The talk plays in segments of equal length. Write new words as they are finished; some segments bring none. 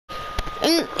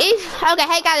Okay,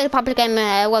 hey guys, it's Public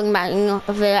Gamer, welcome back to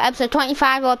episode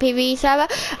 25 of PvE server,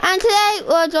 and today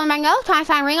we're doing Mango, trying to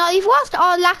find Ringo. You've watched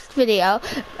our last video,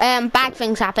 bad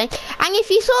things happened, and if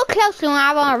you saw closely when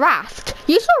I was on a raft,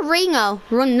 you saw Ringo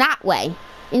run that way,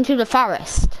 into the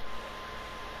forest.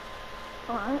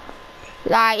 Alright.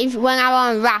 Like, when I was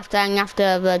on a raft, and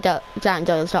after the giant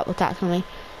dodo stopped attacking me.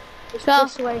 It's So,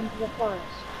 this way into the forest.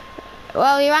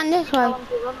 well, he ran this way. How long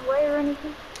did you run away or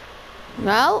anything?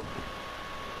 No.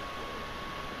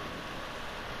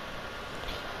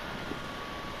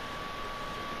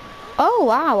 Oh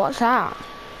wow, what's that?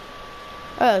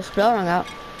 Oh, it's blowing up.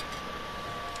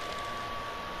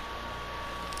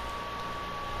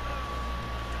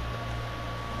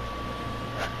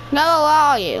 No, where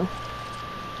are you?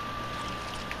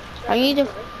 I need to...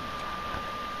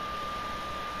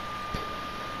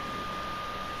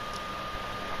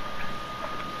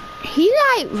 He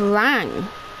like ran.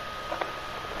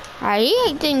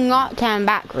 He did not turn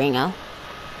back, Ringo.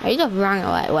 He just ran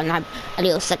away when I'm a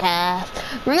little sick ass.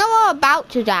 Ringo was about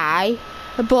to die,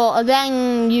 but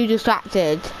then you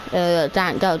distracted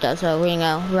Giant Dodo, so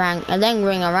Ringo ran, and then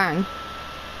Ringo ran.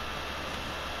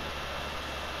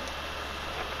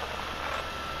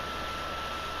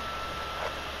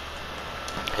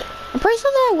 I'm pretty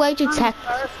sure there's a way to check.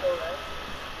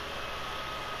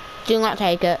 Do not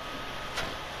take it.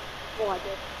 Oh, I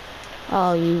did.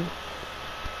 Oh, you.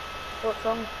 What's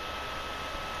wrong?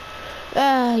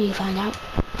 You find out.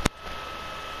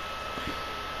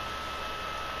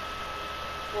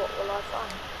 What will I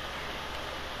find?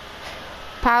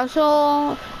 Power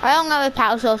Soul. I don't know if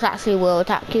Power Souls actually will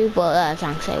attack you, but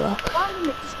thanks they will. I'm an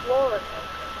explorer.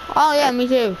 Oh yeah, me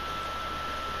too.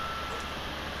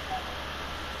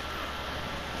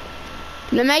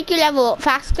 They make you level up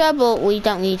faster, but we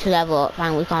don't need to level up,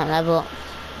 and we can't level up.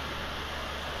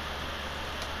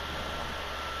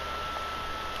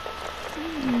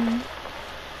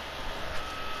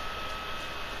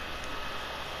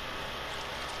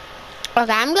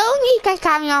 Okay, I'm going to need you guys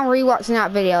carry on rewatching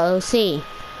that video, you'll see.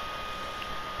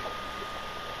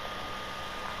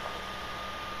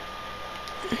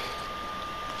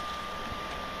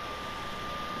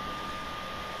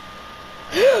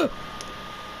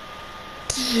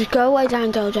 Go away,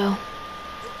 down, Dodo.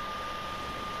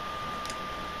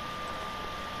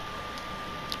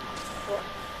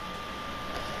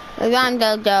 The Giant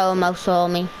Dodo almost saw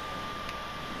me.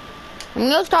 I'm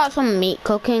going to start some meat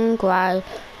cooking while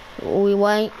we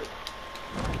wait.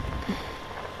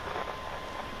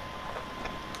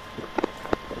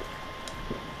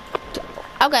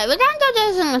 Okay, the Giant Dodo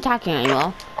isn't attacking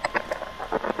anymore.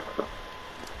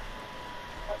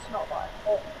 That's not my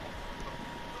fault.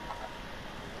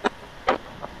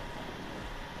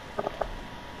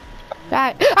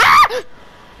 Right. Ah!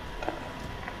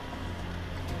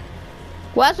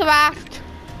 Where's the raft?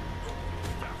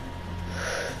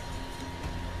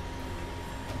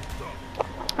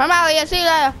 I'm out of here, see you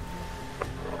later.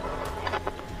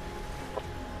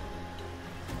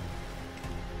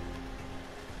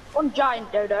 One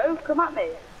giant dodo, come at me.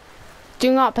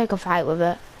 Do not pick a fight with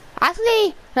it.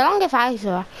 Actually, the longer fight is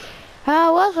the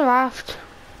where's the raft?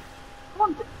 Come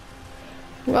on,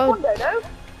 Well, come on dodo.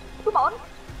 Come on.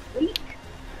 Weak.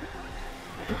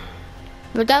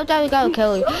 the Dodo is gonna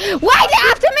kill you. Why is it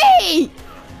after me?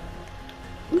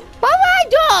 What have I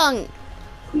done?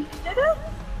 Dodo?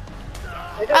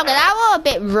 Okay, that was a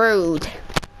bit rude.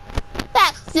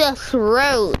 That's just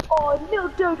rude. Oh, no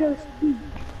dodo's weak.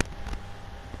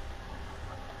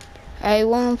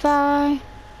 A15.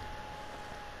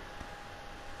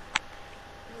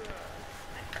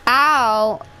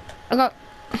 Ow. I'm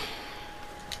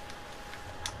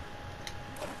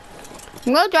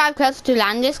gonna drive closer to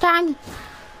land this time. You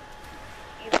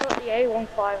put the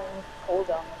A15 on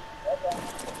cooldown.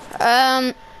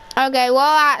 Okay, well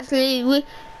actually,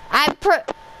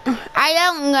 I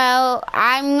don't know,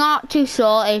 I'm not too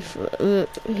sure if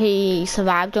he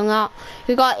survived or not.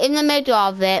 We got in the middle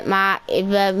of it, in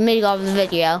the middle of the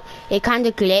video, it kind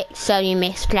of glitched, so you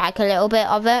missed like a little bit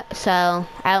of it, so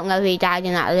I don't know if he died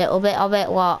in that little bit of it,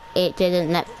 what it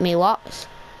didn't let me watch.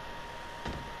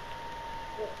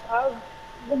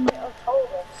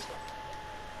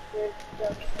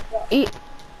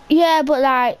 Yeah, but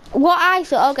like, what I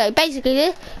thought, okay, basically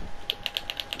this,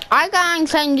 I can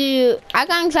send you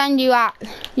out,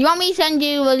 you want me to send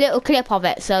you a little clip of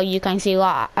it so you can see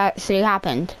what actually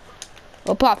happened?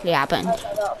 Or properly happened? I know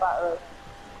that about it.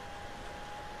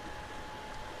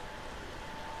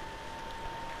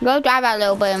 Go drive a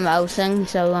little bit in motion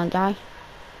so we won't die.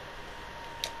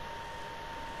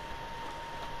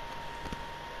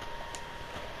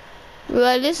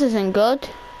 Well, this isn't good.